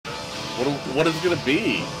What is it gonna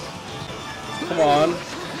be? Come on.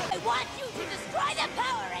 I want you to destroy the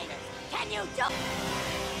Power Raiders. Can you do?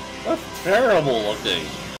 That's terrible looking.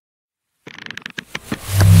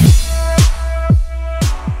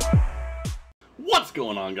 What's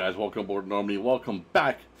going on, guys? Welcome aboard Normally. Welcome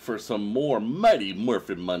back for some more Mighty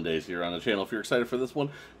Morphin Mondays here on the channel. If you're excited for this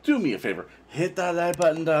one, do me a favor. Hit that like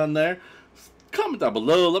button down there. Comment down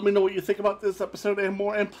below. Let me know what you think about this episode and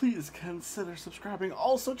more. And please consider subscribing.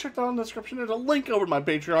 Also, check down in the description. There's a link over to my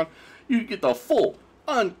Patreon. You can get the full,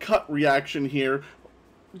 uncut reaction here.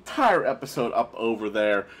 Entire episode up over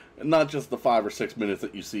there. And not just the 5 or 6 minutes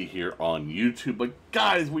that you see here on YouTube. But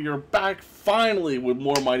guys, we are back finally with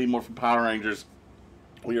more Mighty Morphin Power Rangers.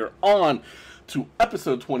 We are on to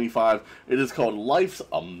episode 25. It is called Life's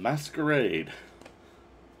a Masquerade.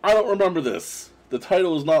 I don't remember this. The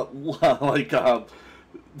title is not like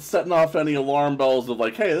setting off any alarm bells of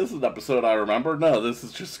like, hey, this is an episode I remember. No, this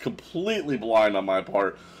is just completely blind on my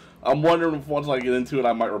part. I'm wondering if once I get into it,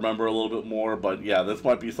 I might remember a little bit more. But yeah, this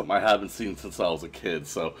might be something I haven't seen since I was a kid.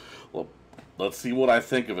 So, well, let's see what I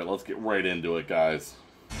think of it. Let's get right into it, guys.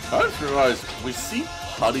 I just realized we see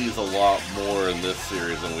putties a lot more in this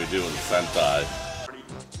series than we do in Sentai.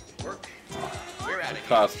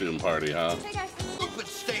 Costume party, huh? Hey guys. Stupid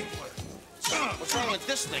stapler. What's wrong with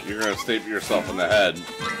this thing? You're gonna staple yourself in the head.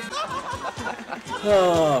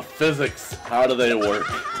 Oh, physics. How do they work?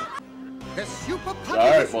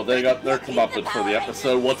 Alright, well they got their comeuppance for the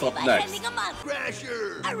episode. What's up next?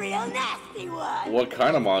 A real nasty one. What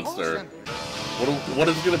kind of monster? What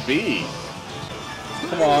is it gonna be?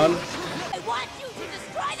 Come on. I want you to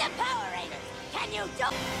destroy the Power Raiders. Can you do?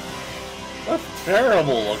 That's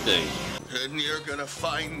terrible looking. And you're gonna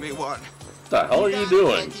find me one. What the hell are you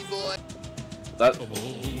doing?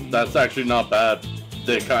 That's actually not bad.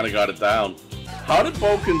 They kind of got it down. How did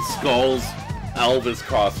Bulk and Skull's Elvis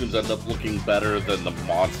costumes end up looking better than the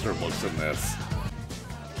monster looks in this?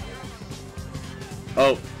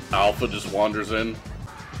 Oh, Alpha just wanders in.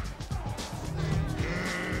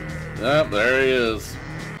 Yep, there he is.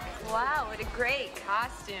 Wow, what a great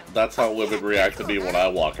costume. That's how women react to me when I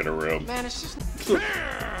walk in a room. Man, it's just...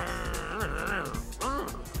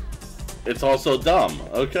 It's also dumb.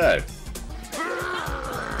 Okay.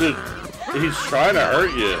 Dude, he's trying to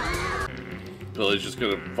hurt you. Billy's just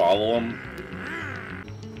gonna follow him.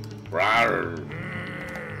 Rawr.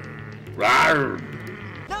 Rawr.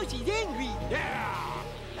 No, she's angry.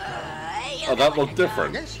 Oh, that looked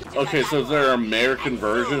different. Okay, so is there an American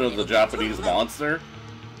version of the Japanese monster?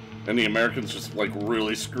 And the Americans just, like,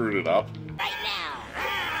 really screwed it up? Right now.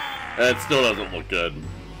 And it still doesn't look good.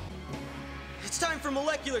 It's time for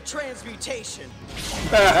molecular transmutation.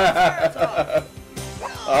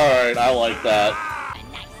 Alright, I like that. A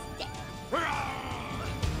nice stick.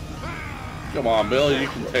 Come on, Billy, you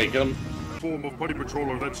can take him. Form of putty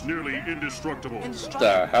patroller that's nearly indestructible. What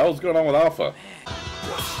the hell's going on with Alpha?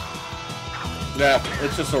 Yeah,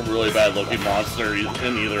 it's just a really bad looking monster in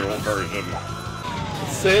either version.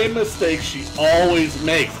 Same mistake she always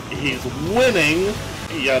makes. He's winning,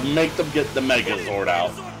 you make them get the Megazord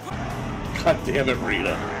out. God damn it,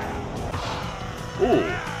 Rita.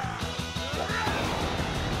 Ooh.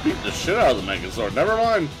 Beat the shit out of the Megazord. Never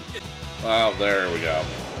mind. Oh, there we go.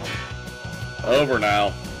 Over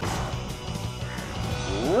now.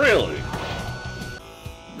 Really?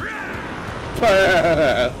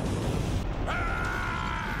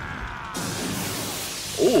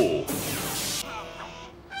 Ooh.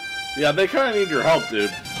 Yeah, they kind of need your help,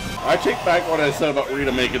 dude. I take back what I said about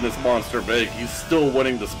Rita making this monster big. He's still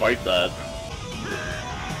winning despite that.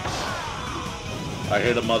 I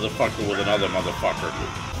hit a motherfucker with another motherfucker.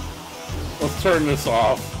 Let's turn this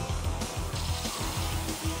off.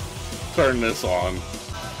 Turn this on.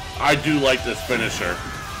 I do like this finisher.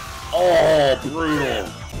 Oh, brutal.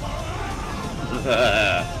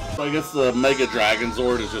 So I guess the Mega Dragon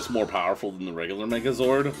Zord is just more powerful than the regular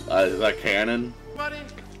Megazord. Is that canon? Buddy,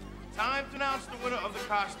 time to announce the winner of the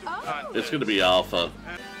costume contest. It's gonna be Alpha.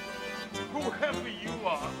 Whoever you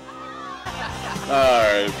are.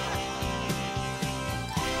 Alright.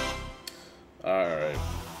 Alright.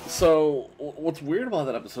 So, what's weird about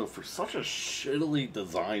that episode, for such a shittily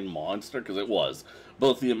designed monster, because it was,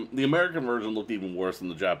 both the American version looked even worse than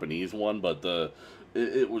the Japanese one, but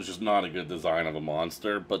it was just not a good design of a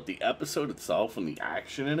monster, but the episode itself and the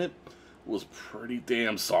action in it was pretty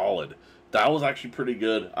damn solid. That was actually pretty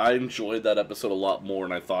good. I enjoyed that episode a lot more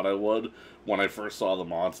than I thought I would when I first saw the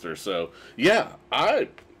monster, so, yeah, that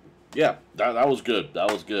was good.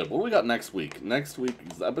 That was good. What do we got next week? Next week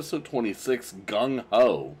is episode 26, Gung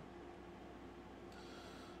Ho.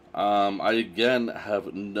 I again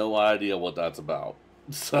have no idea what that's about.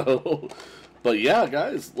 So, but yeah,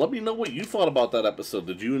 guys, let me know what you thought about that episode.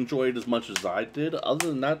 Did you enjoy it as much as I did? Other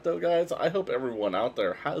than that, though, guys, I hope everyone out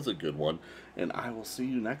there has a good one, and I will see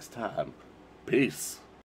you next time. Peace.